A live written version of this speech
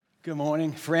Good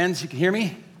morning, friends. You can hear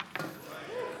me?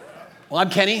 Well,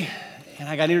 I'm Kenny, and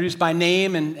I got introduced by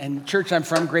name and church I'm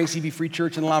from, Grace EV Free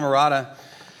Church in La Mirada.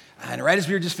 And right as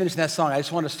we were just finishing that song, I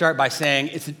just wanted to start by saying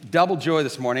it's a double joy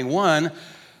this morning. One,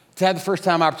 to have the first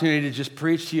time opportunity to just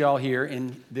preach to you all here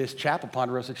in this chapel,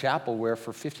 Ponderosa Chapel, where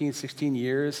for 15, 16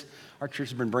 years, our church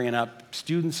has been bringing up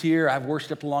students here. I've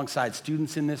worshiped alongside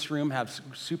students in this room, have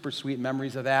super sweet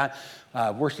memories of that.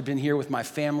 Worshiped in here with my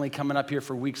family, coming up here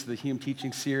for weeks of the Hume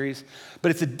teaching series.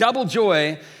 But it's a double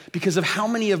joy because of how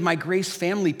many of my Grace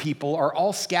family people are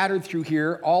all scattered through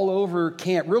here, all over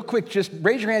camp. Real quick, just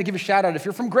raise your hand and give a shout out if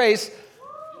you're from Grace.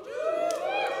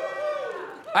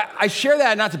 I share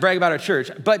that not to brag about our church,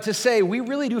 but to say we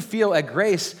really do feel at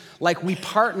Grace like we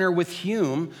partner with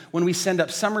Hume when we send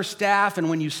up summer staff and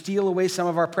when you steal away some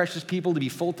of our precious people to be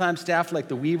full-time staff like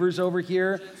the Weavers over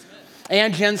here.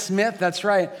 And Jen Smith, that's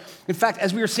right. In fact,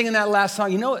 as we were singing that last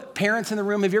song, you know, parents in the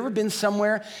room, have you ever been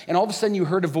somewhere and all of a sudden you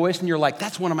heard a voice and you're like,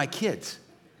 that's one of my kids.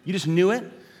 You just knew it?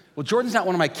 Well, Jordan's not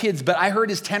one of my kids, but I heard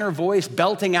his tenor voice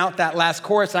belting out that last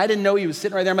chorus. And I didn't know he was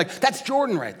sitting right there. I'm like, that's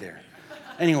Jordan right there.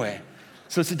 Anyway.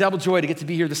 So it's a double joy to get to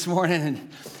be here this morning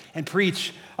and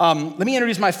preach. Let me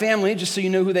introduce my family, just so you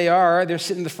know who they are. They're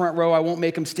sitting in the front row. I won't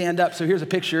make them stand up. So here's a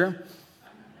picture.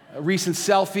 A recent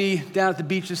selfie down at the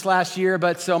beach this last year.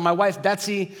 But so my wife,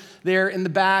 Betsy, there in the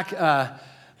back.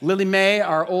 Lily Mae,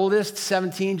 our oldest,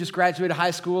 17, just graduated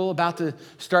high school, about to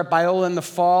start Biola in the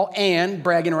fall. And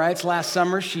bragging rights, last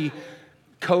summer, she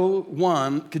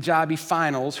co-won Kajabi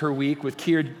Finals her week with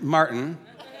Kira Martin.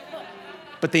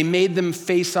 But they made them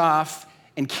face off.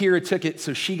 And Kira took it,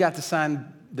 so she got to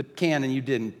sign the can and you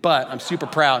didn't. But I'm super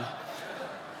proud.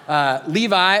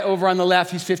 Levi, over on the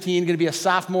left, he's 15, going to be a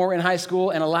sophomore in high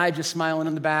school. And Elijah smiling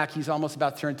in the back. He's almost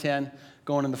about to turn 10,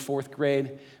 going in the 4th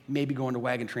grade. Maybe going to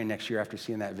Wagon Train next year after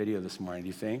seeing that video this morning, do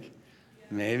you think? Yeah.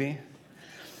 Maybe.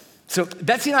 So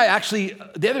Betsy and I actually,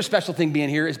 the other special thing being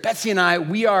here is Betsy and I,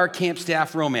 we are camp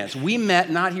staff romance. We met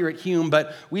not here at Hume,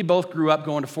 but we both grew up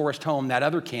going to Forest Home, that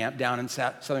other camp down in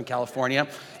Southern California,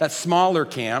 that smaller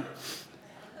camp.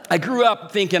 I grew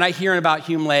up thinking, hearing about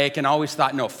Hume Lake and always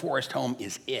thought, no, Forest Home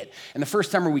is it. And the first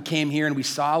summer we came here and we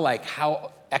saw like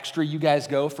how extra you guys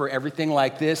go for everything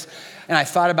like this. And I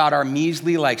thought about our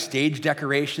measly like stage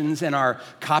decorations and our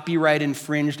copyright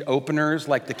infringed openers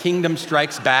like The Kingdom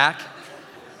Strikes Back,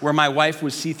 where my wife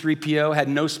was C-3PO, had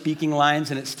no speaking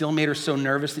lines, and it still made her so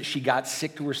nervous that she got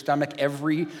sick to her stomach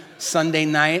every Sunday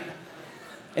night.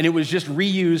 And it was just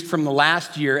reused from the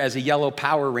last year as a yellow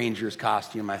Power Rangers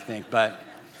costume, I think.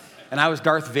 And I was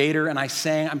Darth Vader, and I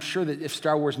sang. I'm sure that if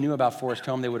Star Wars knew about Forest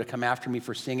Home, they would have come after me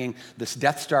for singing, "This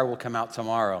Death Star will come out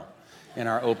tomorrow," in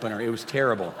our opener. It was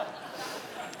terrible.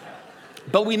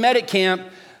 But we met at camp.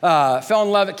 Fell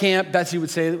in love at camp. Betsy would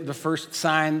say the first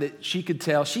sign that she could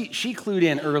tell. She clued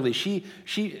in early. She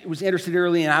was interested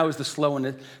early, and I was the slow one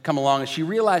to come along. And she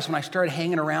realized when I started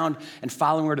hanging around and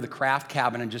following her to the craft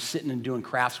cabin and just sitting and doing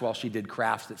crafts while she did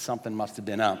crafts that something must have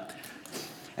been up.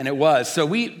 And it was. So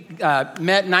we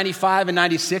met 95 and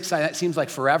 96. That seems like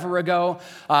forever ago.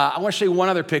 I want to show you one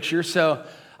other picture. So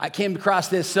I came across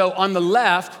this. So on the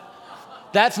left,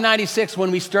 that's 96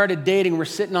 when we started dating. We're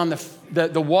sitting on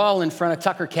the wall in front of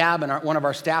Tucker Cabin, one of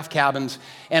our staff cabins,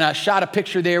 and I shot a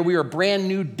picture there. We were brand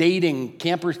new dating.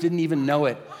 Campers didn't even know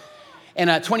it.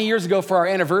 And 20 years ago for our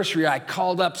anniversary, I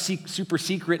called up super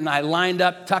secret and I lined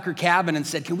up Tucker Cabin and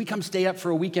said, can we come stay up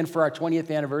for a weekend for our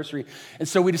 20th anniversary? And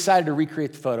so we decided to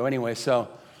recreate the photo anyway. So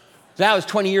that was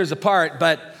 20 years apart,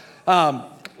 but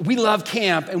we love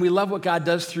camp and we love what God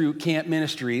does through camp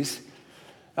ministries.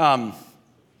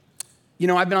 You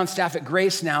know, I've been on staff at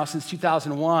Grace now since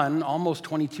 2001, almost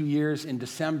 22 years in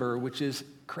December, which is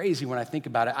crazy when I think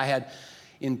about it.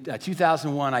 In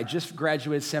 2001, I just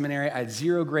graduated seminary. I had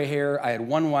 0 gray hair. I had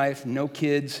 1 wife, no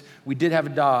kids. We did have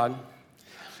a dog.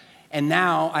 And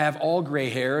now I have all gray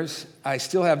hairs. I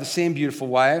still have the same beautiful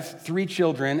wife, 3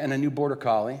 children, and a new border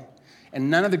collie.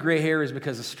 And none of the gray hair is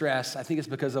because of stress. I think it's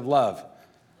because of love.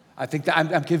 I think that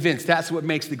I'm convinced that's what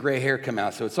makes the gray hair come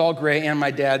out. So it's all gray and my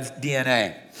dad's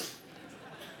DNA.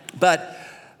 But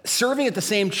serving at the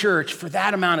same church for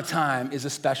that amount of time is a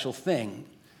special thing.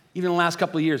 Even in the last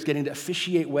couple of years, getting to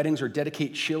officiate weddings or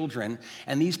dedicate children,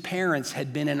 and these parents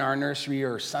had been in our nursery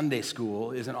or Sunday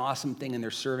school is an awesome thing, and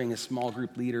they're serving as small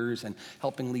group leaders and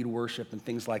helping lead worship and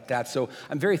things like that. So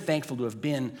I'm very thankful to have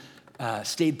been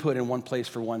stayed put in one place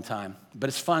for one time. But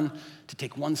it's fun to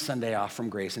take one Sunday off from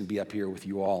Grace and be up here with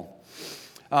you all.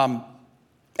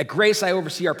 At Grace, I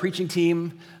oversee our preaching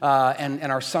team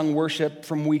and our sung worship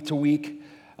from week to week,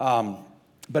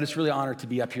 but it's really an honor to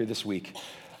be up here this week.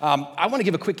 I want to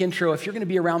give a quick intro. If you're going to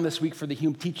be around this week for the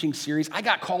Hume teaching series, I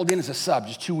got called in as a sub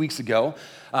just 2 weeks ago.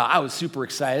 I was super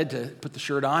excited to put the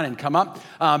shirt on and come up.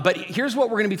 But here's what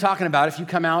we're going to be talking about if you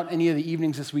come out any of the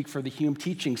evenings this week for the Hume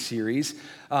teaching series.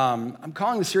 I'm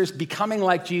calling the series Becoming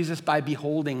Like Jesus by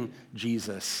Beholding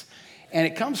Jesus. And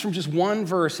it comes from just one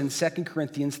verse in 2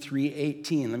 Corinthians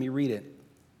 3:18. Let me read it.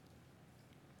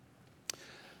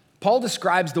 Paul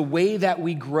describes the way that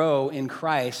we grow in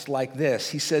Christ like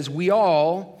this. He says, we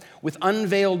all, with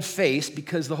unveiled face,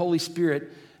 because the Holy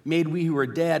Spirit made we who are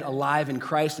dead alive in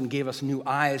Christ and gave us new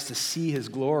eyes to see his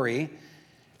glory.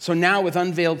 So now with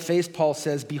unveiled face, Paul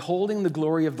says, beholding the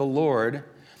glory of the Lord,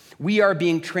 we are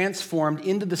being transformed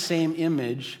into the same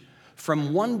image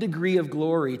from one degree of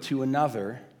glory to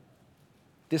another.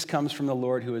 This comes from the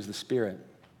Lord who is the Spirit.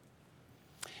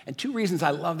 And two reasons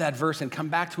I love that verse and come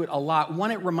back to it a lot.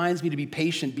 One, it reminds me to be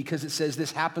patient because it says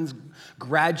this happens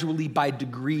gradually by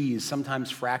degrees, sometimes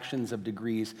fractions of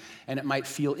degrees, and it might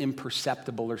feel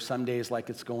imperceptible or some days like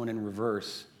it's going in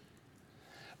reverse.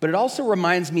 But it also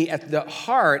reminds me at the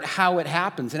heart how it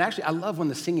happens. And actually, I love when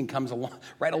the singing comes along,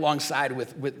 right alongside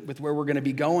with where we're going to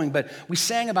be going. But we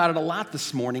sang about it a lot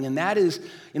this morning, and that is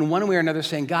in one way or another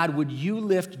saying, God, would you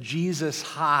lift Jesus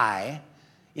high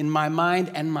in my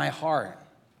mind and my heart?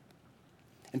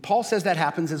 And Paul says that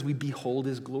happens as we behold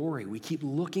his glory. We keep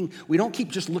looking. We don't keep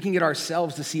just looking at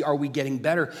ourselves to see, are we getting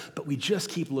better? But we just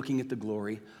keep looking at the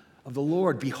glory of the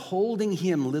Lord. Beholding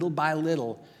him little by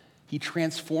little, he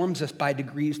transforms us by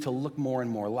degrees to look more and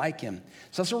more like him.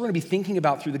 So that's what we're going to be thinking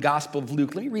about through the Gospel of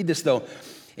Luke. Let me read this, though.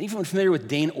 Anyone familiar with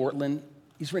Dane Ortlund?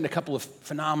 He's written a couple of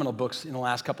phenomenal books in the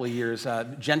last couple of years.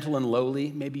 Gentle and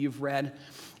Lowly, maybe you've read.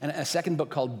 And a second book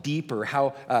called Deeper,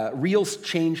 how real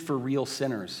change for real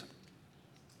sinners.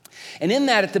 And in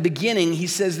that, at the beginning, he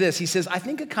says this. He says, I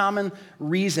think a common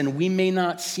reason we may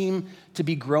not seem to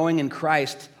be growing in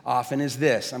Christ often is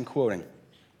this, I'm quoting,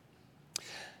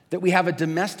 that we have a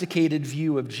domesticated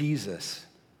view of Jesus.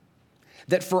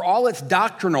 That for all its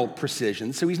doctrinal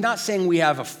precision, so he's not saying we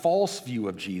have a false view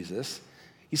of Jesus.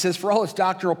 He says for all its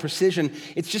doctrinal precision,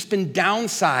 it's just been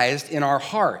downsized in our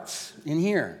hearts, in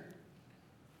here.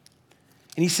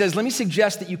 And he says, let me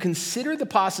suggest that you consider the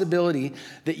possibility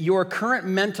that your current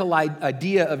mental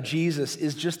idea of Jesus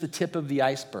is just the tip of the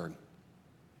iceberg.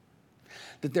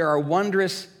 That there are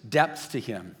wondrous depths to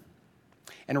him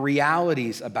and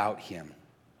realities about him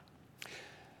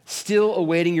still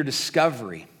awaiting your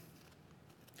discovery.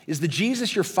 Is the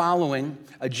Jesus you're following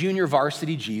a junior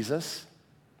varsity Jesus?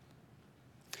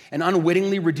 An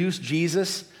unwittingly reduced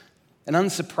Jesus? An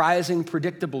unsurprising,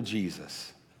 predictable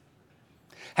Jesus?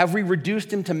 Have we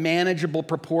reduced him to manageable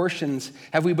proportions?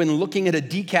 Have we been looking at a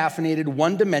decaffeinated,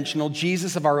 one-dimensional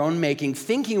Jesus of our own making,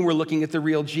 thinking we're looking at the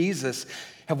real Jesus?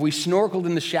 Have we snorkeled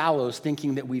in the shallows,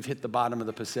 thinking that we've hit the bottom of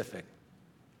the Pacific?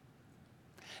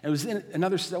 And it was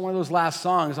in one of those last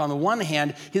songs. On the one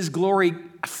hand, his glory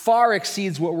far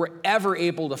exceeds what we're ever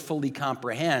able to fully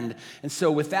comprehend. And so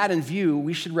with that in view,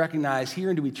 we should recognize here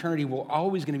into eternity, we're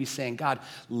always going to be saying, God,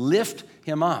 lift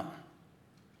him up.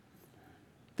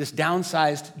 This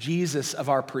downsized Jesus of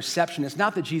our perception. It's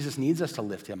not that Jesus needs us to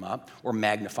lift him up or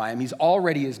magnify him. He's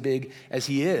already as big as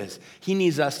he is. He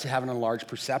needs us to have an enlarged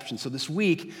perception. So this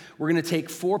week, we're going to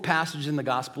take 4 passages in the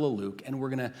Gospel of Luke, and we're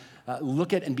going to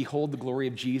look at and behold the glory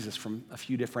of Jesus from a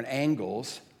few different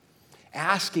angles,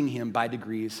 asking him by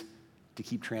degrees to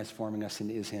keep transforming us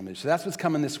into his image. So that's what's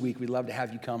coming this week. We'd love to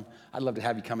have you come. I'd love to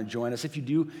have you come and join us. If you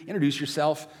do, introduce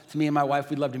yourself to me and my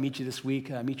wife. We'd love to meet you this week,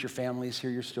 meet your families,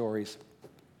 hear your stories.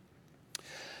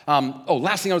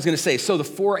 Last thing I was going to say. So the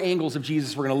 4 angles of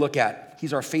Jesus we're going to look at.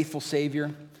 He's our faithful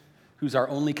Savior, who's our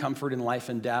only comfort in life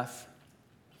and death.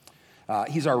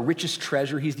 He's our richest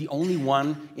treasure. He's the only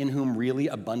one in whom really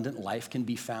abundant life can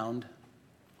be found.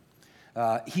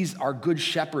 He's our good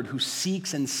shepherd who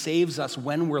seeks and saves us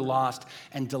when we're lost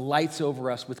and delights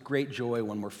over us with great joy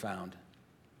when we're found.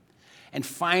 And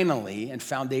finally, and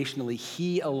foundationally,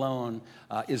 he alone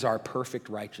is our perfect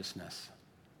righteousness.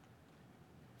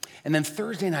 And then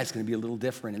Thursday night's going to be a little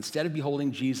different. Instead of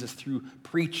beholding Jesus through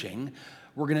preaching,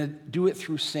 we're going to do it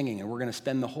through singing, and we're going to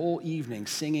spend the whole evening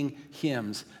singing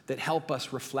hymns that help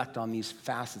us reflect on these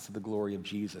facets of the glory of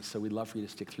Jesus. So we'd love for you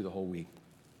to stick through the whole week.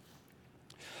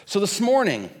 So this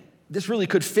morning, this really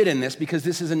could fit in this because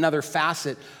this is another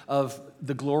facet of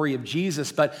the glory of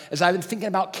Jesus. But as I've been thinking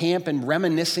about camp and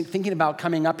thinking about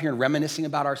coming up here and reminiscing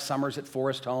about our summers at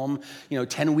Forest Home,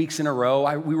 10 weeks in a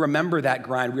row, we remember that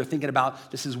grind. We were thinking about,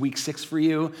 this is week 6 for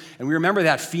you, and we remember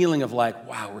that feeling of like,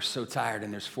 wow, we're so tired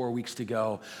and there's 4 weeks to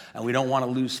go, and we don't want to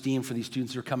lose steam for these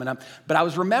students who are coming up. But I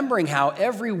was remembering how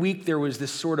every week there was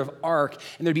this sort of arc,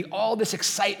 and there'd be all this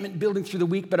excitement building through the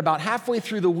week, but about halfway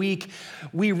through the week,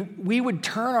 we would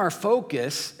turn our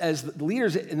focus as the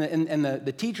leaders and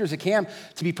the teachers at camp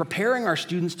to be preparing our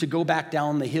students to go back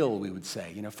down the hill, we would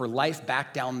say, for life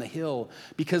back down the hill,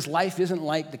 because life isn't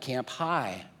like the camp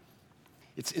high.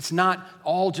 It's not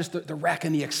all just the wreck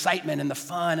and the excitement and the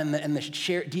fun and the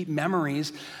shared deep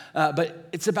memories, but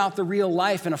it's about the real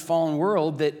life in a fallen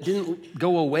world that didn't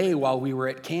go away while we were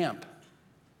at camp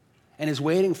and is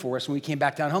waiting for us when we came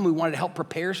back down home. We wanted to help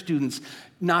prepare students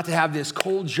not to have this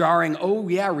cold, jarring,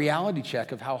 reality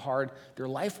check of how hard their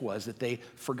life was that they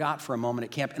forgot for a moment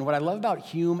at camp. And what I love about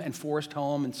Hume and Forest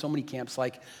Home and so many camps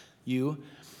like you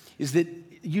is that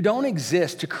you don't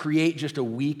exist to create just a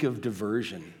week of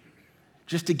diversion,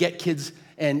 just to get kids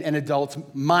and adults'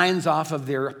 minds off of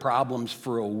their problems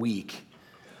for a week.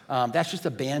 That's just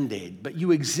a Band-Aid. But you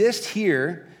exist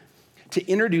here to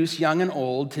introduce young and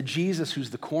old to Jesus,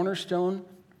 who's the cornerstone,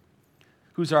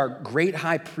 who's our great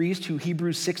high priest, who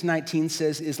Hebrews 6:19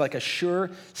 says is like a sure,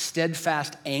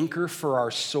 steadfast anchor for our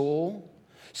soul,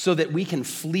 so that we can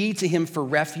flee to him for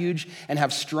refuge and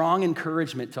have strong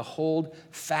encouragement to hold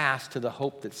fast to the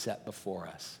hope that's set before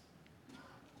us.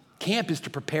 Camp is to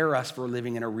prepare us for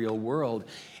living in a real world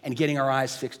and getting our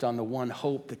eyes fixed on the one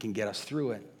hope that can get us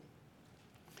through it.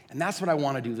 And that's what I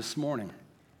want to do this morning.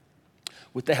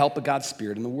 With the help of God's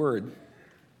Spirit and the Word,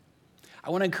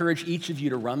 I want to encourage each of you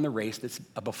to run the race that's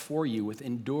before you with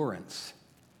endurance,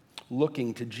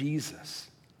 looking to Jesus,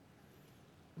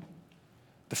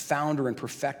 the founder and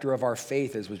perfecter of our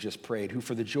faith, as was just prayed, who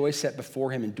for the joy set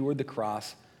before him endured the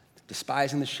cross,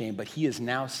 despising the shame, but he is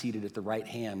now seated at the right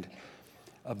hand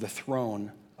of the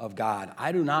throne of God.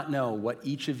 I do not know what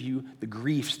each of you, the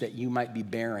griefs that you might be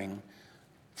bearing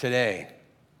today.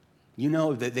 You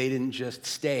know that they didn't just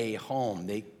stay home.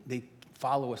 They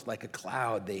follow us like a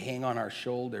cloud. They hang on our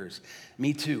shoulders.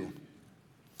 Me too.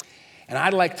 And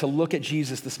I'd like to look at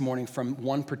Jesus this morning from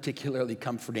one particularly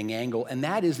comforting angle, and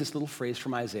that is this little phrase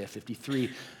from Isaiah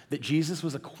 53, that Jesus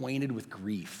was acquainted with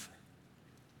grief.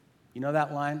 You know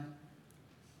that line?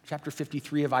 Chapter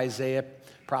 53 of Isaiah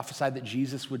prophesied that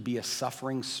Jesus would be a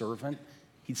suffering servant.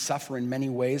 He'd suffer in many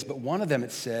ways, but one of them,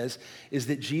 it says, is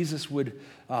that Jesus would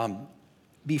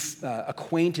be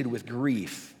acquainted with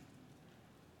grief.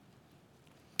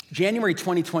 January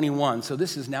 2021, so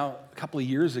this is now a couple of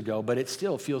years ago, but it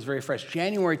still feels very fresh.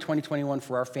 January 2021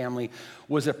 for our family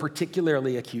was a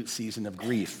particularly acute season of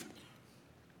grief.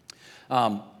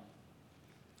 We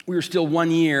were still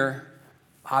 1 year,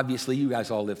 obviously, you guys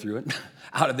all lived through it,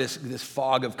 out of this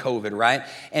fog of COVID, right?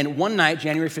 And one night,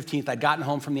 January 15th, I'd gotten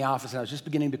home from the office and I was just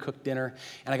beginning to cook dinner,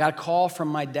 and I got a call from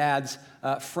my dad's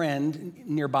friend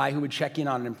nearby who would check in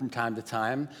on him from time to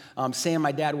time, saying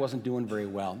my dad wasn't doing very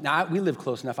well. Now, we lived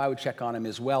close enough, I would check on him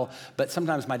as well, but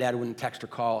sometimes my dad wouldn't text or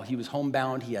call. He was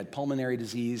homebound, he had pulmonary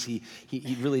disease, he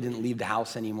really didn't leave the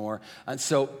house anymore. And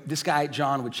so this guy,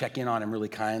 John, would check in on him really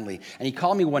kindly. And he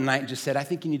called me one night and just said, I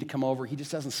think you need to come over. He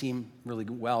just doesn't seem really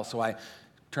well. So I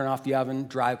turn off the oven,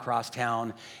 drive across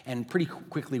town, and pretty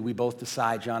quickly we both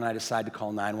decide, John and I decide to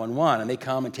call 911. And they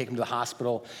come and take him to the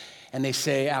hospital, and they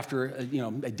say after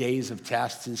days of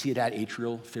tests, since he had had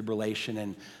atrial fibrillation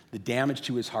and the damage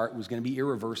to his heart was going to be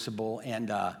irreversible,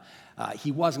 and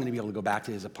he wasn't going to be able to go back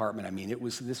to his apartment. I mean,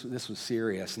 this was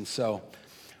serious. And so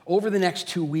over the next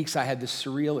 2 weeks, I had this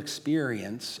surreal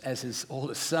experience as his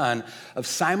oldest son of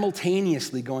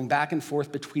simultaneously going back and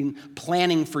forth between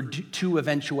planning for two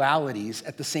eventualities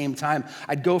at the same time.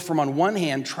 I'd go from, on one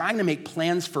hand, trying to make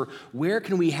plans for where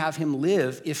can we have him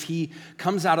live if he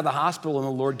comes out of the hospital and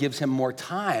the Lord gives him more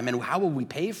time, and how will we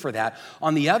pay for that?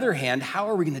 On the other hand, how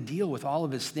are we going to deal with all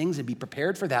of his things and be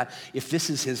prepared for that if this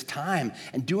is his time?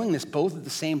 And doing this both at the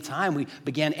same time, we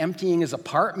began emptying his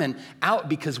apartment out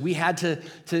because we had to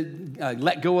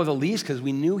let go of the lease because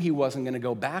we knew he wasn't going to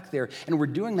go back there. And we're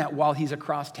doing that while he's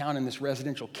across town in this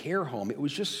residential care home. It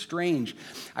was just strange.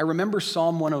 I remember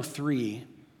Psalm 103,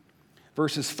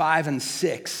 verses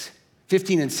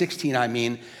 15 and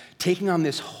 16, taking on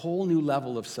this whole new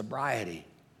level of sobriety.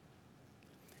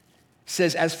 It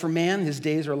says, as for man, his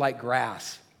days are like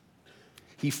grass.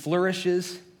 He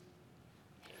flourishes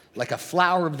like a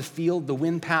flower of the field. The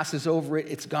wind passes over it,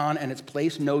 it's gone, and its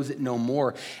place knows it no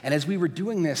more. And as we were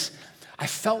doing this, I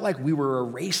felt like we were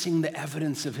erasing the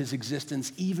evidence of his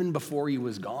existence even before he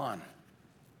was gone.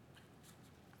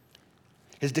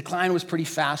 His decline was pretty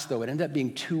fast, though. It ended up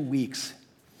being 2 weeks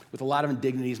with a lot of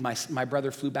indignities. My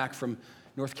brother flew back from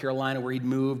North Carolina where he'd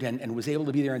moved and was able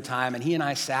to be there in time. And he and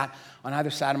I sat on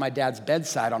either side of my dad's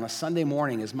bedside on a Sunday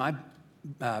morning as my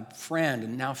friend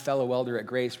and now fellow elder at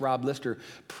Grace, Rob Lister,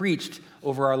 preached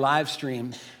over our live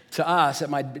stream to us at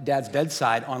my dad's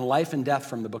bedside on life and death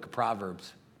from the book of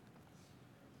Proverbs.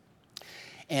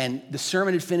 And the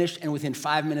sermon had finished, and within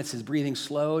 5 minutes, his breathing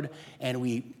slowed, and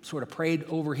we sort of prayed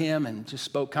over him and just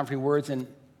spoke comforting words, and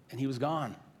he was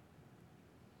gone.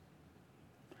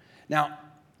 Now,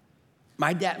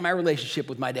 my relationship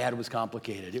with my dad was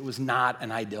complicated. It was not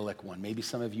an idyllic one. Maybe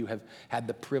some of you have had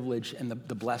the privilege and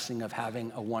the blessing of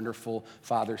having a wonderful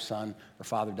father-son or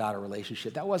father-daughter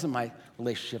relationship. That wasn't my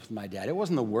relationship with my dad. It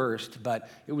wasn't the worst,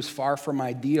 but it was far from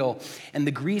ideal. And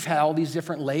the grief had all these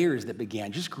different layers that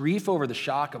began. Just grief over the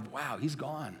shock of, wow, he's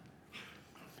gone.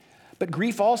 But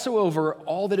grief also over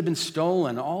all that had been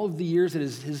stolen, all of the years that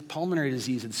his pulmonary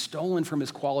disease had stolen from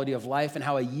his quality of life, and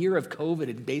how a year of COVID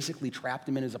had basically trapped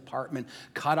him in his apartment,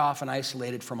 cut off and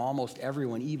isolated from almost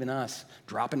everyone, even us,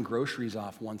 dropping groceries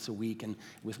off once a week and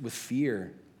with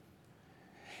fear.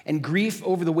 And grief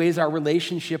over the ways our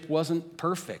relationship wasn't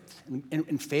perfect,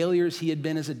 and failures he had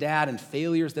been as a dad, and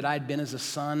failures that I'd been as a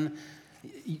son.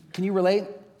 Can you relate?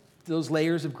 Those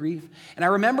layers of grief. And I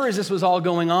remember as this was all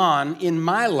going on in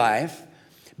my life,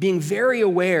 being very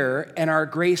aware in our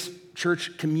Grace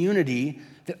Church community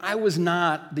that I was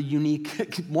not the unique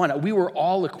one. We were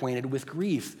all acquainted with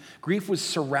grief. Grief was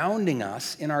surrounding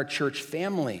us in our church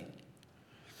family.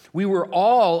 We were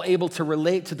all able to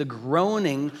relate to the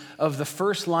groaning of the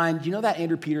first line. Do you know that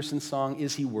Andrew Peterson song,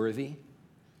 Is He Worthy?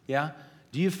 Yeah?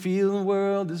 Do you feel the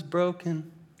world is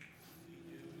broken?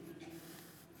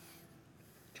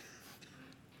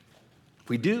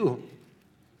 We do.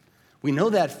 We know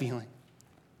that feeling.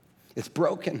 It's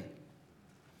broken.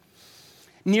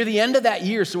 Near the end of that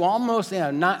year, so almost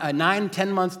 9,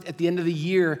 10 months at the end of the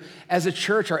year, as a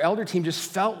church, our elder team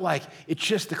just felt like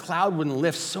the cloud wouldn't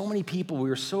lift. So many people, we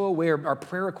were so aware of our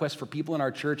prayer requests for people in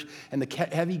our church and the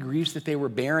heavy griefs that they were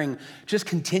bearing just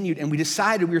continued. And we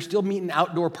decided, we were still meeting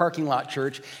outdoor parking lot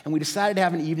church, and we decided to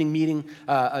have an evening meeting,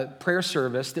 a prayer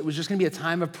service that was just going to be a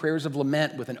time of prayers of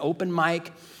lament with an open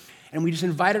mic. And we just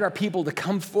invited our people to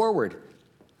come forward.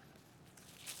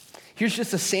 Here's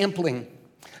just a sampling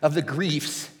of the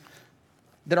griefs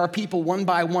that our people one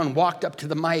by one walked up to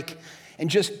the mic and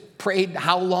just prayed,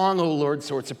 how long, O Lord,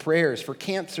 sorts of prayers for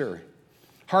cancer,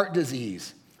 heart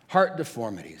disease, heart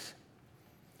deformities,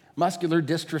 muscular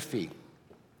dystrophy,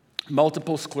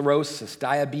 multiple sclerosis,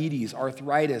 diabetes,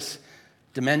 arthritis,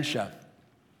 dementia,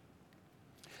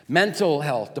 mental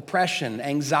health, depression,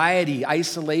 anxiety,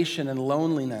 isolation, and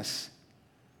loneliness.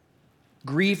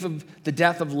 Grief of the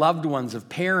death of loved ones, of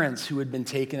parents who had been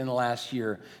taken in the last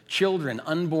year, children,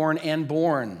 unborn and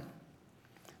born.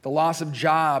 The loss of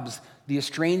jobs, the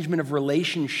estrangement of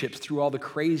relationships through all the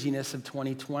craziness of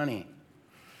 2020.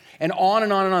 And on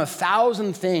and on and on,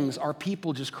 1,000 things our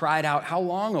people just cried out, how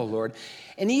long, O Lord?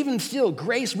 And even still,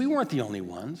 Grace, we weren't the only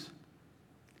ones.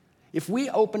 If we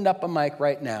opened up a mic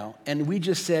right now and we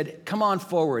just said, come on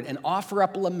forward and offer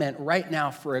up a lament right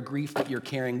now for a grief that you're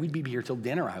carrying, we'd be here till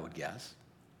dinner, I would guess.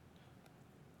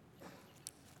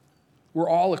 We're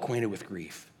all acquainted with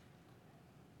grief.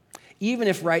 Even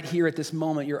if right here at this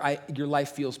moment your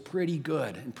life feels pretty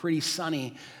good and pretty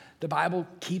sunny, the Bible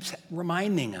keeps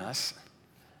reminding us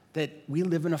that we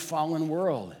live in a fallen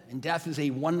world and death is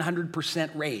a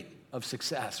 100% rate of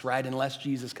success, right? Unless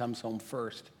Jesus comes home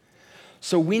first.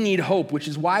 So we need hope, which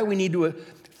is why we need to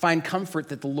find comfort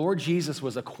that the Lord Jesus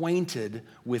was acquainted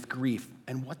with grief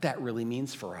and what that really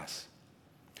means for us.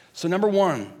 So number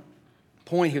one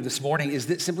point here this morning is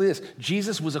that simply this: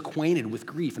 Jesus was acquainted with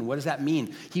grief. And what does that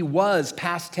mean? He was,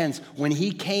 past tense, when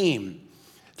he came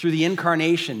through the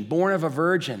incarnation, born of a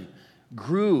virgin,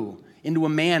 grew into a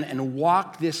man and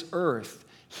walked this earth,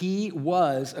 he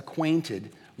was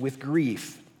acquainted with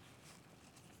grief.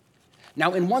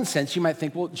 Now, in one sense, you might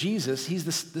think, well, Jesus, he's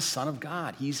the Son of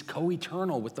God. He's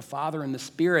co-eternal with the Father and the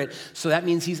Spirit, so that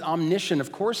means he's omniscient.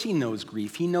 Of course he knows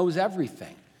grief. He knows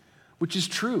everything, which is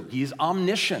true. He's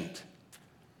omniscient.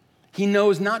 He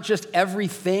knows not just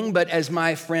everything, but as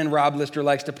my friend Rob Lister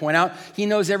likes to point out, he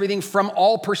knows everything from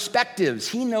all perspectives.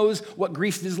 He knows what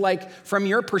grief is like from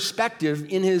your perspective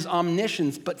in his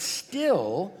omniscience, but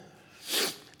still,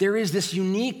 there is this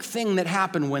unique thing that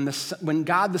happened when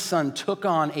God the Son took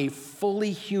on a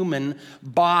fully human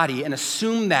body and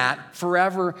assumed that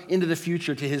forever into the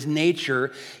future to his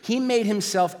nature. He made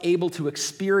himself able to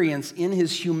experience in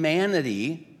his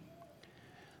humanity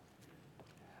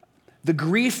the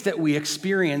grief that we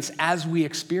experience as we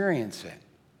experience it.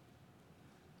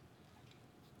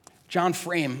 John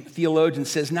Frame, theologian,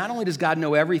 says, not only does God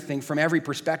know everything from every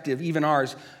perspective, even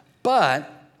ours,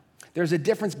 but there's a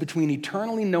difference between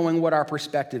eternally knowing what our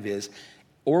perspective is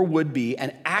or would be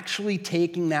and actually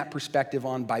taking that perspective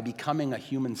on by becoming a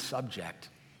human subject.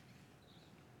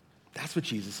 That's what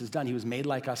Jesus has done. He was made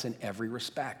like us in every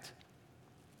respect.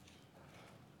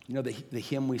 You know the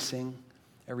hymn we sing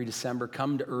every December,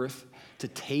 come to earth to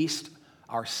taste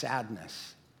our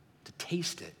sadness, to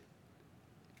taste it.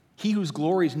 He whose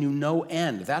glories knew no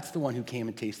end, that's the one who came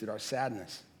and tasted our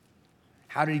sadness.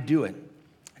 How did he do it?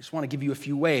 I just want to give you a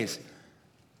few ways.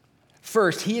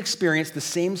 First, he experienced the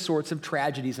same sorts of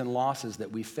tragedies and losses that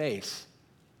we face,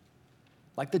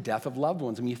 like the death of loved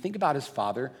ones. I mean, you think about his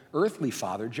father, earthly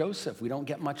father, Joseph. We don't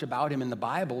get much about him in the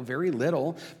Bible, very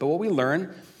little. But what we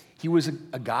learn, he was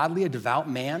a godly, a devout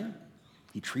man.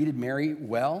 He treated Mary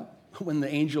well. When the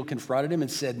angel confronted him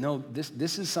and said, no,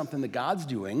 this is something that God's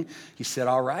doing, he said,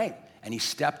 all right. And he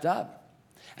stepped up.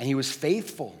 And he was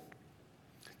faithful.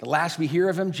 The last we hear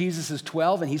of him, Jesus is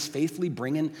 12, and he's faithfully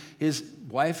bringing his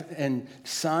wife and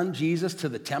son, Jesus, to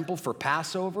the temple for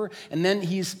Passover. And then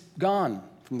he's gone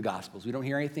from the Gospels. We don't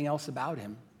hear anything else about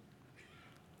him.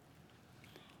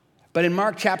 But in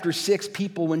Mark chapter 6,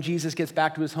 people, when Jesus gets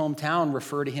back to his hometown,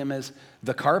 refer to him as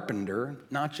the carpenter,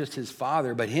 not just his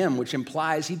father, but him, which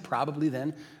implies he'd probably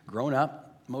then grown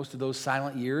up most of those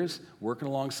silent years, working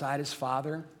alongside his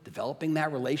father, developing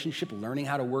that relationship, learning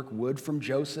how to work wood from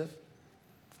Joseph.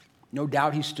 No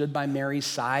doubt he stood by Mary's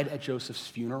side at Joseph's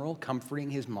funeral, comforting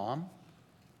his mom.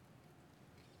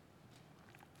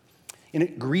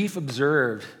 In Grief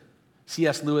Observed,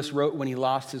 C.S. Lewis wrote when he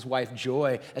lost his wife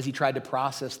Joy, as he tried to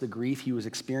process the grief he was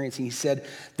experiencing, he said,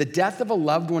 the death of a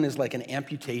loved one is like an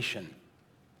amputation.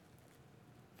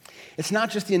 It's not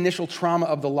just the initial trauma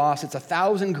of the loss, it's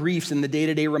 1,000 griefs in the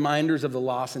day-to-day reminders of the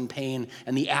loss and pain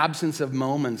and the absence of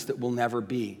moments that will never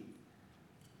be.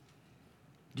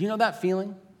 Do you know that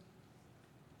feeling?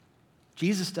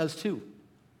 Jesus does too.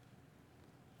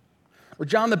 Or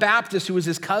John the Baptist, who was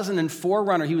his cousin and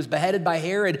forerunner, he was beheaded by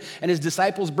Herod, and his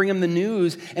disciples bring him the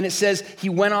news, and it says he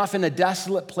went off in a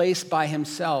desolate place by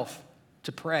himself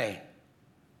to pray.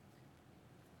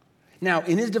 Now,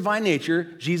 in his divine nature,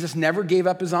 Jesus never gave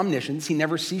up his omniscience. He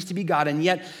never ceased to be God, and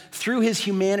yet through his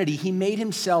humanity, he made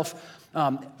himself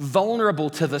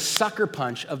vulnerable to the sucker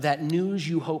punch of that news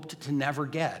you hoped to never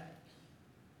get.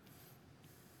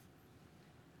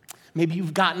 Maybe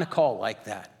you've gotten a call like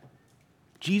that.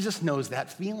 Jesus knows that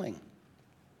feeling.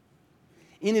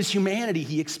 In his humanity,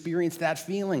 he experienced that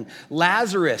feeling.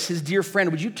 Lazarus, his dear friend,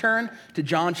 would you turn to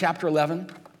John chapter 11?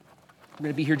 We're going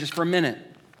to be here just for a minute.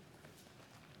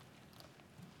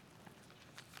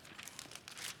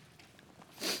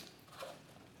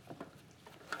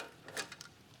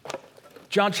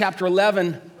 John chapter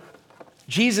 11,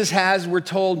 Jesus has, we're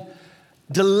told,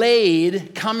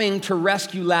 delayed coming to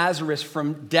rescue Lazarus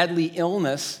from deadly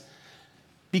illness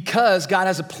because God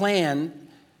has a plan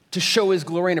to show his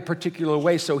glory in a particular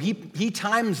way. So he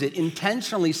times it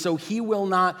intentionally so he will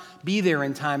not be there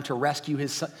in time to rescue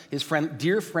his friend,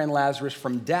 dear friend Lazarus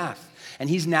from death. And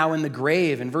he's now in the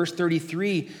grave. In verse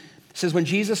 33, it says, when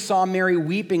Jesus saw Mary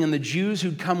weeping and the Jews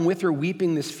who'd come with her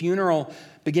weeping, this funeral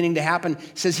beginning to happen,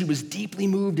 it says he was deeply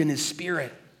moved in his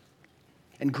spirit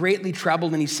and greatly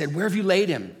troubled. And he said, where have you laid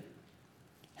him?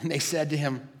 And they said to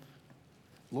him,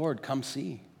 Lord, come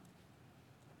see.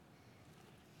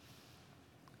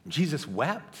 Jesus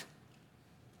wept.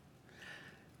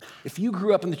 If you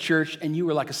grew up in the church and you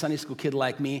were like a Sunday school kid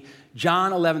like me,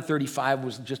 John 11:35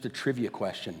 was just a trivia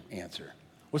question answer.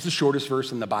 What's the shortest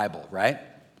verse in the Bible, right?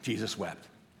 Jesus wept.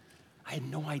 I had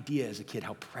no idea as a kid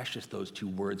how precious those two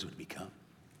words would become.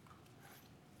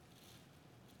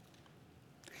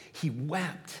 He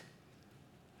wept.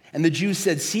 And the Jews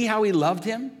said, see how he loved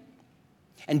him?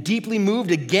 And deeply moved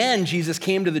again, Jesus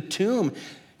came to the tomb.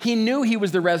 He knew he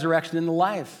was the resurrection and the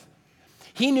life.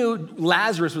 He knew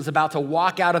Lazarus was about to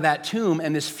walk out of that tomb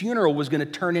and this funeral was going to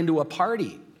turn into a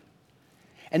party.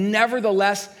 And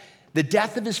nevertheless, the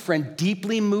death of his friend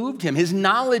deeply moved him. His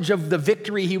knowledge of the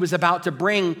victory he was about to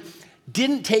bring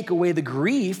didn't take away the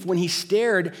grief when he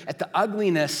stared at the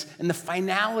ugliness and the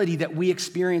finality that we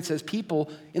experience as people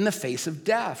in the face of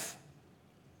death.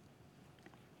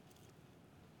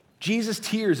 Jesus'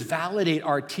 tears validate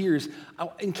our tears.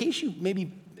 In case you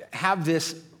maybe have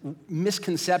this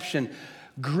misconception.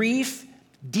 Grief,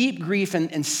 deep grief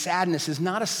and sadness is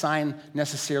not a sign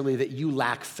necessarily that you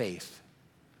lack faith.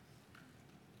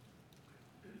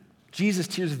 Jesus'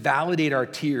 tears validate our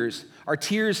tears. Our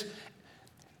tears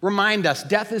remind us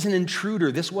death is an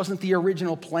intruder. This wasn't the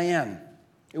original plan.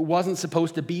 It wasn't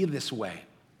supposed to be this way.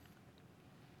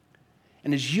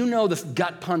 And as you know, the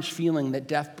gut punch feeling that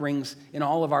death brings in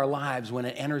all of our lives when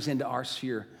it enters into our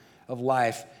sphere of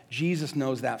life, Jesus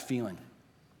knows that feeling.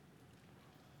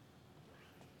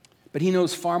 But he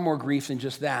knows far more grief than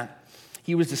just that.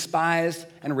 He was despised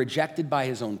and rejected by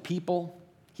his own people.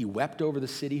 He wept over the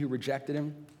city who rejected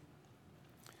him.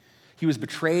 He was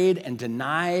betrayed and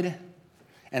denied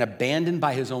and abandoned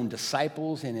by his own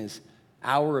disciples in his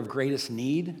hour of greatest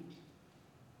need.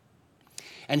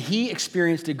 And he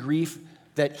experienced a grief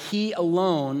that he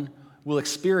alone will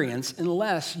experience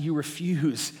unless you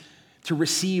refuse to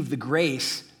receive the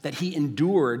grace that he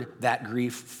endured that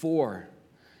grief for,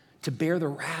 to bear the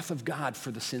wrath of God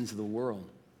for the sins of the world.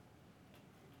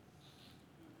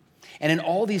 And in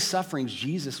all these sufferings,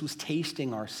 Jesus was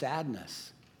tasting our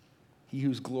sadness, he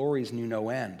whose glories knew no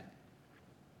end.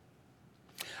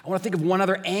 I want to think of one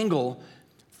other angle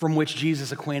from which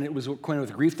Jesus was acquainted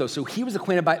with grief, though. So he was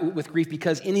acquainted with grief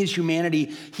because in his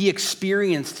humanity, he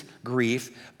experienced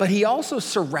grief, but he also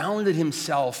surrounded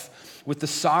himself with the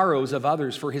sorrows of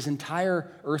others for his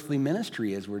entire earthly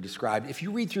ministry, as we're described. If you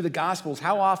read through the Gospels,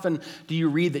 how often do you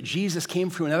read that Jesus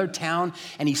came through another town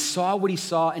and he saw what he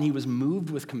saw and he was moved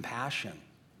with compassion?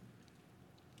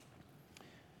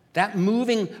 That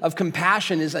moving of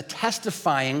compassion is a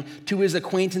testifying to his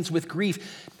acquaintance with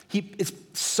grief.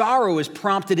 Sorrow is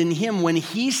prompted in him when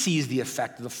he sees the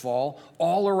effect of the fall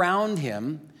all around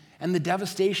him and the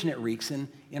devastation it wreaks in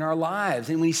our lives.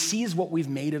 And when he sees what we've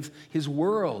made of his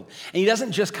world. And he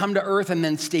doesn't just come to earth and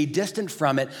then stay distant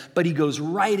from it, but he goes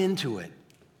right into it.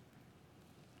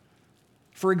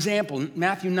 For example,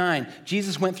 Matthew 9,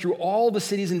 Jesus went through all the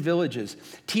cities and villages,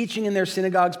 teaching in their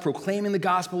synagogues, proclaiming the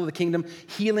gospel of the kingdom,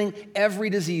 healing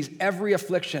every disease, every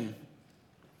affliction.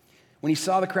 When he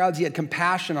saw the crowds, he had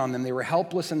compassion on them. They were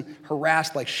helpless and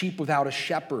harassed like sheep without a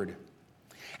shepherd.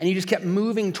 And he just kept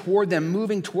moving toward them.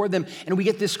 And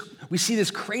we see this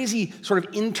crazy sort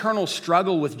of internal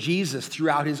struggle with Jesus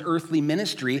throughout his earthly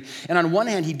ministry. And on one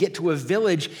hand, he'd get to a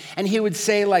village and he would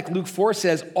say, like Luke 4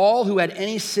 says, all who had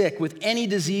any sick with any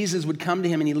diseases would come to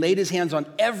him, and he laid his hands on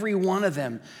every one of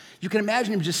them. You can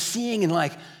imagine him just seeing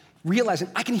and realizing,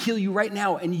 I can heal you right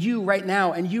now, and you right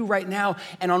now, and you right now.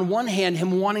 And on one hand,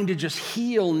 him wanting to just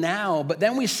heal now. But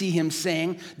then we see him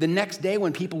saying the next day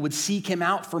when people would seek him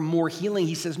out for more healing,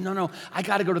 he says, no, I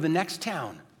got to go to the next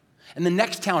town. And the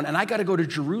next town, and I got to go to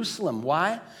Jerusalem.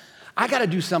 Why? I got to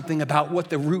do something about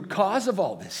what the root cause of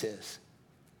all this is.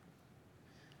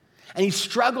 And he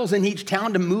struggles in each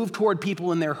town to move toward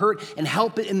people in their hurt and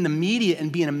help it in the immediate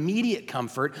and be an immediate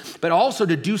comfort, but also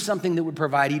to do something that would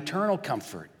provide eternal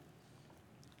comfort.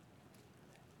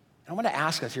 I want to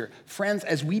ask us here, friends,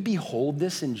 as we behold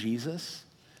this in Jesus,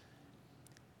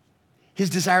 his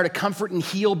desire to comfort and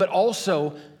heal, but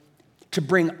also to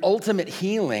bring ultimate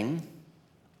healing,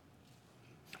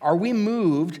 are we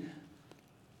moved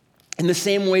in the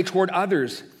same way toward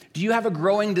others? Do you have a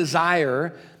growing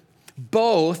desire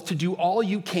both to do all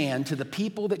you can to the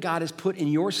people that God has put in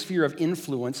your sphere of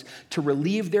influence to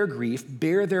relieve their grief,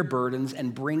 bear their burdens,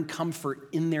 and bring comfort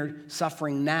in their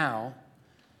suffering now,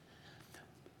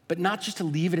 but not just to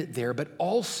leave it there, but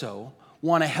also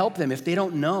want to help them if they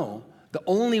don't know the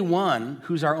only one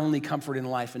who's our only comfort in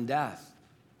life and death?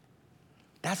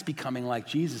 That's becoming like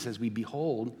Jesus as we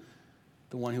behold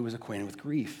the one who was acquainted with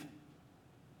grief.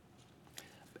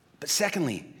 But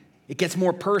secondly, it gets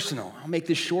more personal. I'll make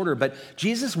this shorter, but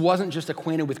Jesus wasn't just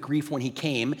acquainted with grief when he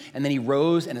came, and then he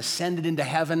rose and ascended into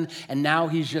heaven, and now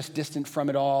he's just distant from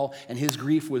it all, and his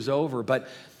grief was over. But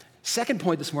second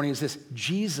point this morning is this: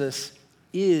 Jesus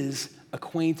is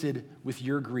acquainted with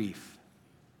your grief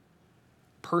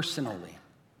personally,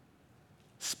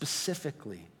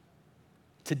 specifically,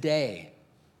 today,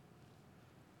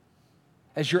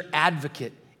 as your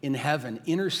advocate in heaven,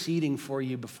 interceding for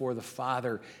you before the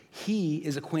Father. He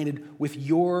is acquainted with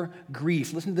your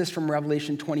grief. Listen to this from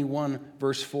Revelation 21,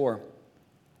 verse 4.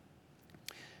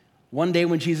 One day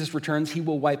when Jesus returns, he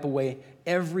will wipe away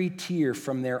every tear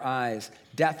from their eyes.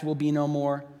 Death will be no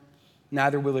more.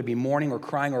 Neither will there be mourning or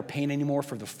crying or pain anymore,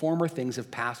 for the former things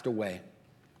have passed away.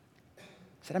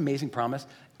 Is that an amazing promise?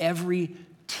 Every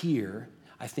tear,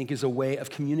 I think, is a way of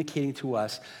communicating to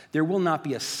us there will not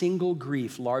be a single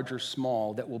grief, large or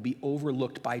small, that will be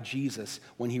overlooked by Jesus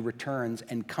when he returns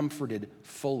and comforted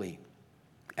fully.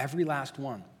 Every last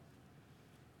one.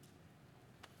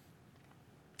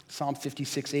 Psalm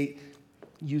 56:8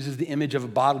 uses the image of a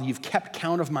bottle. You've kept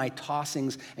count of my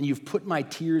tossings, and you've put my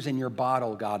tears in your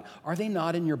bottle, God. Are they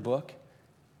not in your book?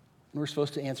 And we're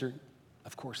supposed to answer,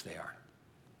 of course they are.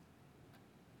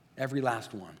 Every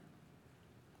last one.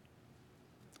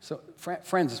 So,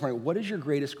 friends, this morning, what is your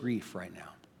greatest grief right now?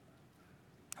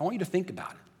 I want you to think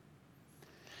about it.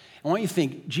 I want you to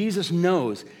think, Jesus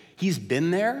knows. He's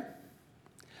been there,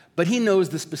 but he knows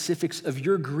the specifics of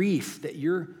your grief that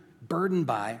you're burdened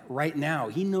by right now.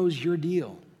 He knows your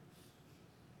deal.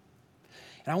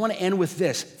 And I want to end with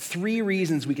this. 3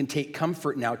 reasons we can take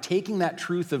comfort now, taking that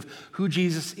truth of who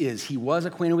Jesus is. He was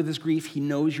acquainted with his grief. He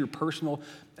knows your personal,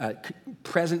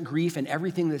 present grief and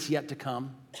everything that's yet to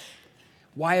come.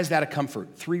 Why is that a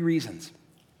comfort? 3 reasons.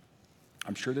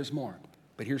 I'm sure there's more,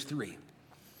 but here's 3.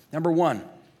 Number 1,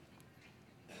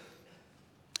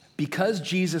 because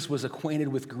Jesus was acquainted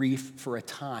with grief for a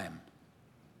time.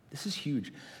 This is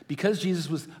huge. Because Jesus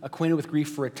was acquainted with grief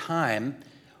for a time,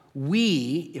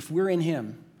 we, if we're in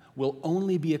him, will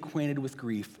only be acquainted with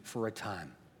grief for a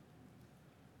time.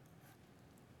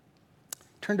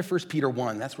 Turn to 1 Peter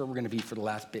 1. That's where we're going to be for the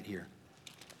last bit here.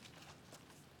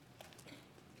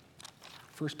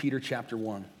 1 Peter chapter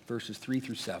 1, verses 3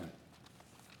 through 7.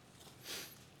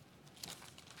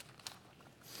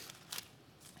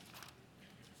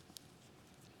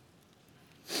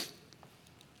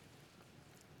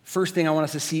 First thing I want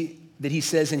us to see that he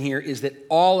says in here is that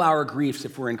all our griefs,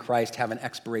 if we're in Christ, have an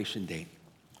expiration date.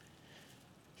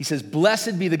 He says,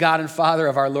 "Blessed be the God and Father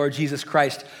of our Lord Jesus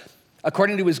Christ.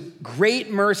 According to his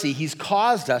great mercy, he's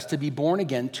caused us to be born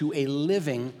again to a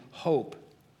living hope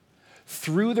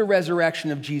through the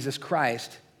resurrection of Jesus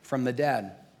Christ from the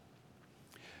dead,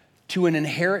 to an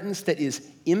inheritance that is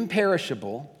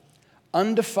imperishable,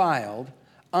 undefiled,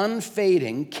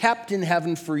 unfading, kept in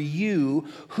heaven for you,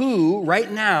 who right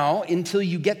now, until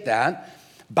you get that,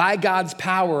 by God's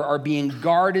power are being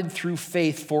guarded through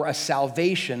faith for a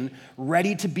salvation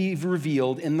ready to be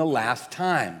revealed in the last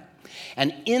time.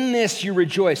 And in this you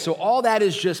rejoice." So all that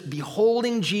is just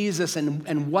beholding Jesus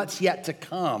and what's yet to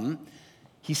come.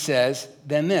 He says,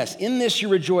 then this, "In this you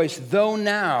rejoice, though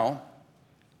now,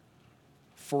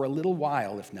 for a little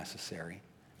while, if necessary,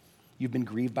 you've been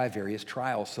grieved by various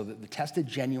trials, so that the tested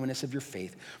genuineness of your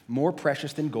faith, more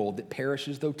precious than gold that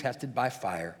perishes though tested by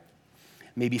fire,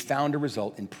 may be found to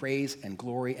result in praise and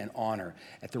glory and honor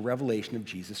at the revelation of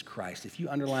Jesus Christ." If you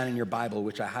underline in your Bible,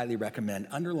 which I highly recommend,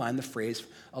 underline the phrase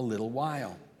 "a little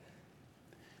while."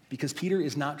 Because Peter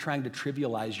is not trying to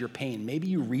trivialize your pain. Maybe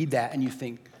you read that and you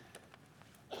think,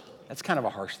 that's kind of a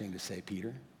harsh thing to say,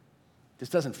 Peter. This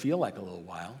doesn't feel like a little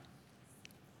while.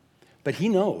 But he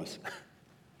knows.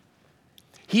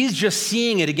 He's just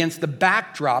seeing it against the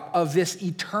backdrop of this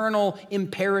eternal,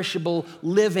 imperishable,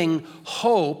 living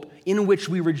hope in which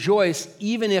we rejoice,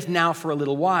 even if now for a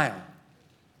little while.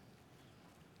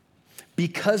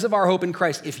 Because of our hope in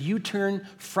Christ, if you turn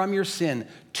from your sin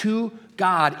to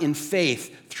God in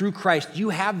faith through Christ,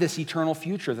 you have this eternal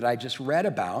future that I just read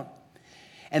about.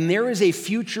 And there is a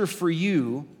future for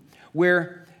you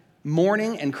where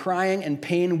mourning and crying and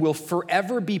pain will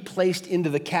forever be placed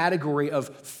into the category of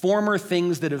former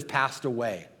things that have passed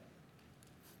away.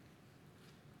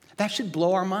 That should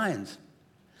blow our minds.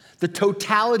 The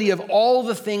totality of all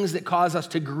the things that cause us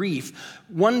to grief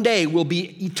one day will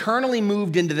be eternally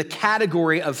moved into the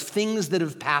category of things that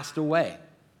have passed away.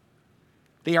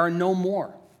 They are no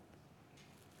more.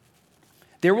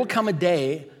 There will come a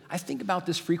day, I think about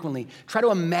this frequently, try to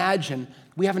imagine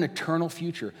we have an eternal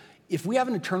future. If we have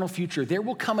an eternal future, there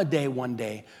will come a day one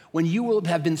day when you will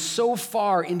have been so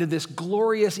far into this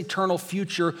glorious eternal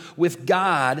future with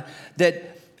God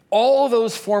that all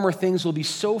those former things will be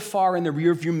so far in the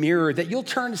rearview mirror that you'll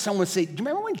turn to someone and say, "Do you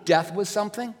remember when death was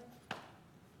something?"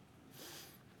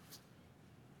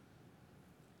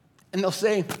 And they'll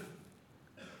say,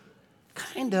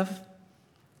 "Kind of."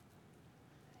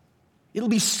 It'll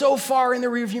be so far in the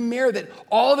rearview mirror that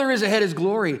all there is ahead is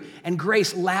glory and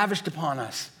grace lavished upon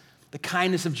us, the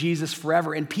kindness of Jesus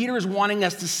forever. And Peter is wanting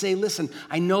us to say, listen,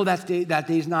 I know that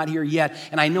day's not here yet,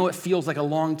 and I know it feels like a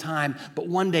long time, but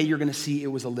one day you're going to see it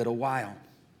was a little while.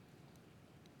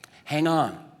 Hang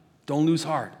on. Don't lose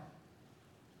heart.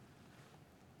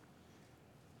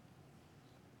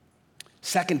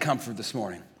 Second comfort this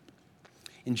morning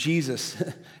in Jesus,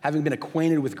 having been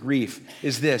acquainted with grief,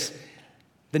 is this: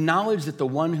 the knowledge that the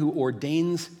one who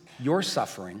ordains your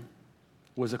suffering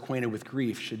was acquainted with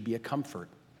grief should be a comfort.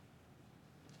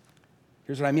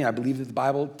 Here's what I mean. I believe that the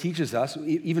Bible teaches us,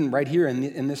 even right here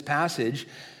in this passage,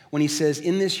 when he says,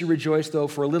 "In this you rejoice, though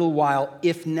for a little while,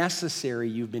 if necessary,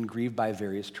 you've been grieved by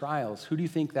various trials." Who do you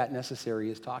think that necessary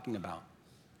is talking about?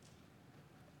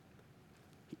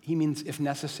 he means if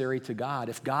necessary to God.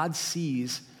 If God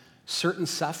sees certain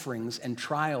sufferings and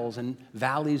trials and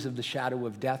valleys of the shadow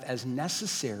of death as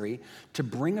necessary to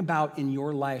bring about in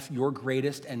your life your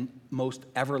greatest and most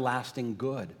everlasting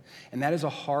good. And that is a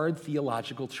hard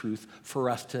theological truth for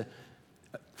us to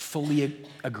fully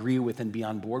agree with and be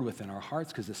on board with in our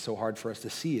hearts, because it's so hard for us to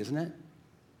see, isn't it?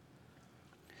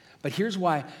 But here's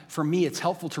why, for me, it's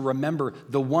helpful to remember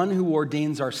the one who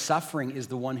ordains our suffering is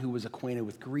the one who was acquainted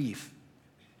with grief.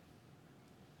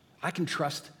 I can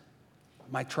trust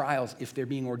my trials if they're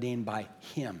being ordained by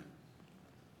him.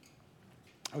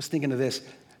 I was thinking of this.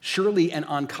 Surely an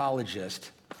oncologist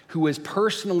who has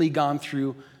personally gone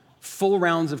through full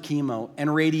rounds of chemo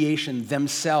and radiation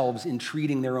themselves in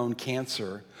treating their own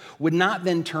cancer would not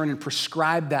then turn and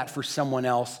prescribe that for someone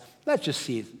else. Let's just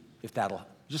see if that'll,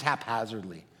 just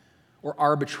haphazardly or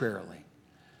arbitrarily,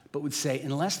 but would say,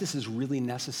 unless this is really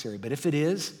necessary, but if it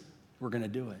is, we're going to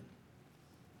do it.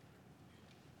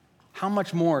 How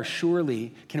much more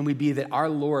surely can we be that our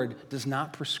Lord does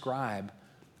not prescribe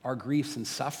our griefs and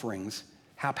sufferings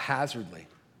haphazardly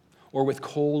or with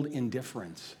cold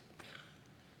indifference?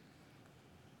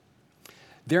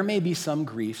 There may be some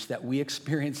griefs that we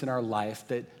experience in our life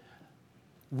that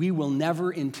we will never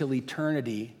until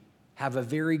eternity have a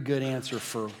very good answer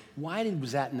for. Why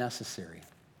was that necessary,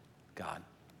 God?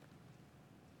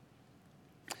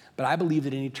 But I believe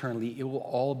that in eternity it will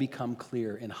all become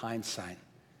clear in hindsight.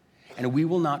 And we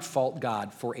will not fault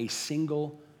God for a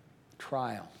single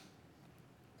trial.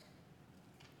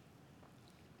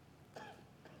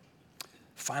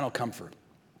 Final comfort.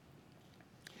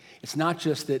 It's not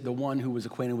just that the one who was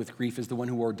acquainted with grief is the one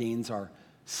who ordains our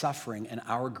suffering and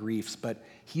our griefs, but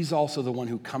he's also the one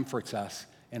who comforts us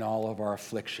in all of our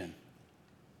affliction.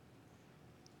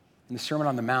 In the Sermon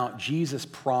on the Mount, Jesus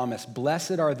promised,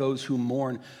 "Blessed are those who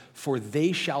mourn, for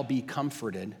they shall be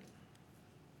comforted."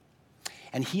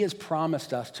 And he has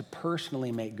promised us to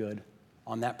personally make good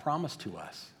on that promise to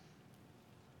us.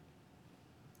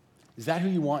 Is that who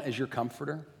you want as your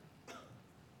comforter?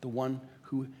 The one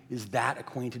who is that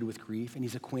acquainted with grief, and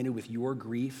he's acquainted with your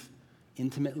grief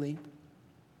intimately?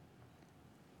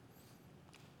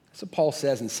 That's what Paul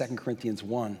says in 2 Corinthians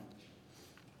 1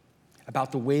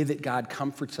 about the way that God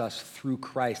comforts us through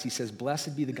Christ. He says,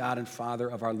 "Blessed be the God and Father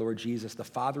of our Lord Jesus, the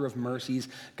Father of mercies,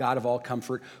 God of all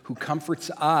comfort, who comforts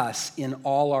us in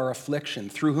all our affliction."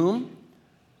 Through whom?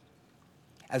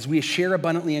 As we share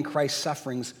abundantly in Christ's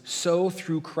sufferings, so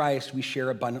through Christ we share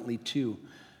abundantly too.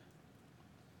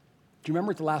 Do you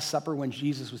remember at the Last Supper when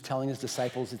Jesus was telling his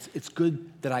disciples, it's good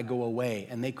that I go away,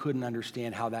 and they couldn't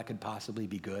understand how that could possibly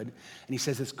be good? And he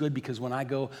says, it's good because when I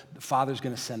go, the Father's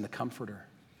going to send the Comforter.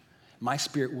 My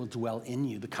Spirit will dwell in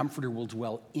you. The Comforter will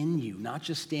dwell in you, not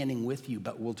just standing with you,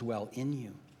 but will dwell in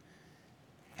you.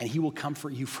 And he will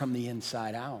comfort you from the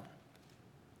inside out.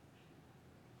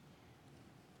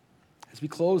 As we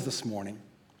close this morning,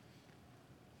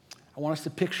 I want us to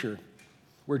picture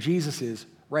where Jesus is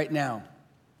right now.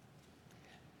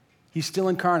 He's still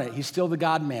incarnate. He's still the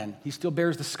God-man. He still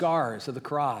bears the scars of the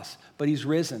cross, but he's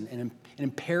risen in an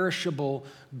imperishable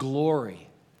glory,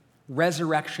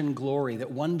 resurrection glory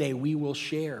that one day we will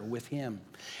share with him.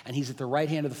 And he's at the right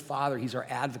hand of the Father. He's our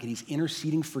advocate. He's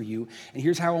interceding for you. And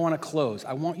here's how I want to close.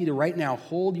 I want you to right now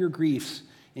hold your griefs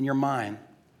in your mind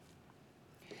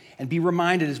and be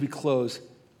reminded as we close,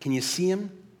 can you see him?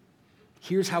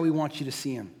 Here's how we want you to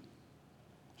see him.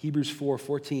 Hebrews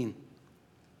 4:14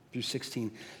 through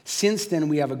 16. Since then,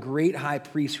 we have a great high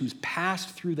priest who's passed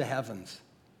through the heavens,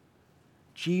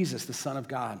 Jesus, the Son of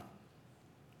God.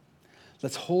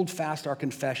 Let's hold fast our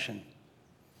confession.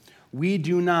 We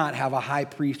do not have a high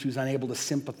priest who's unable to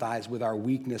sympathize with our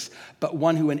weakness, but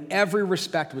one who in every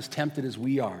respect was tempted as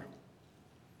we are,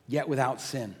 yet without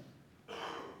sin.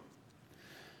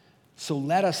 So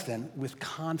let us then, with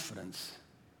confidence,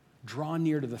 draw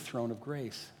near to the throne of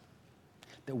grace,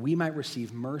 that we might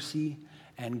receive mercy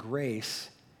and grace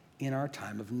in our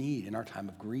time of need, in our time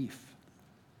of grief.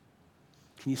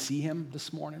 Can you see him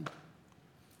this morning?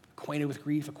 Acquainted with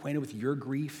grief, acquainted with your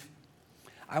grief?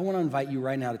 I want to invite you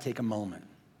right now to take a moment.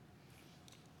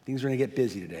 Things are going to get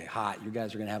busy today, hot. You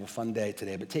guys are going to have a fun day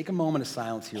today, but take a moment of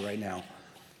silence here right now.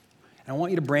 And I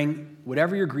want you to bring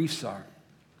whatever your griefs are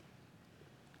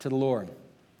to the Lord.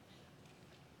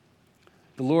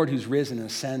 The Lord who's risen and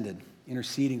ascended,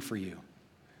 interceding for you,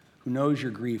 who knows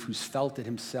your grief, who's felt it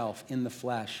himself in the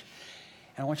flesh.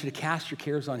 And I want you to cast your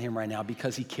cares on him right now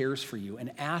because he cares for you,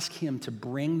 and ask him to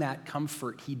bring that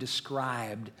comfort he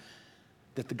described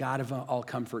that the God of all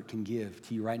comfort can give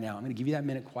to you right now. I'm going to give you that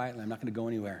minute quietly. I'm not going to go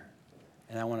anywhere.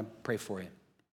 And I want to pray for you.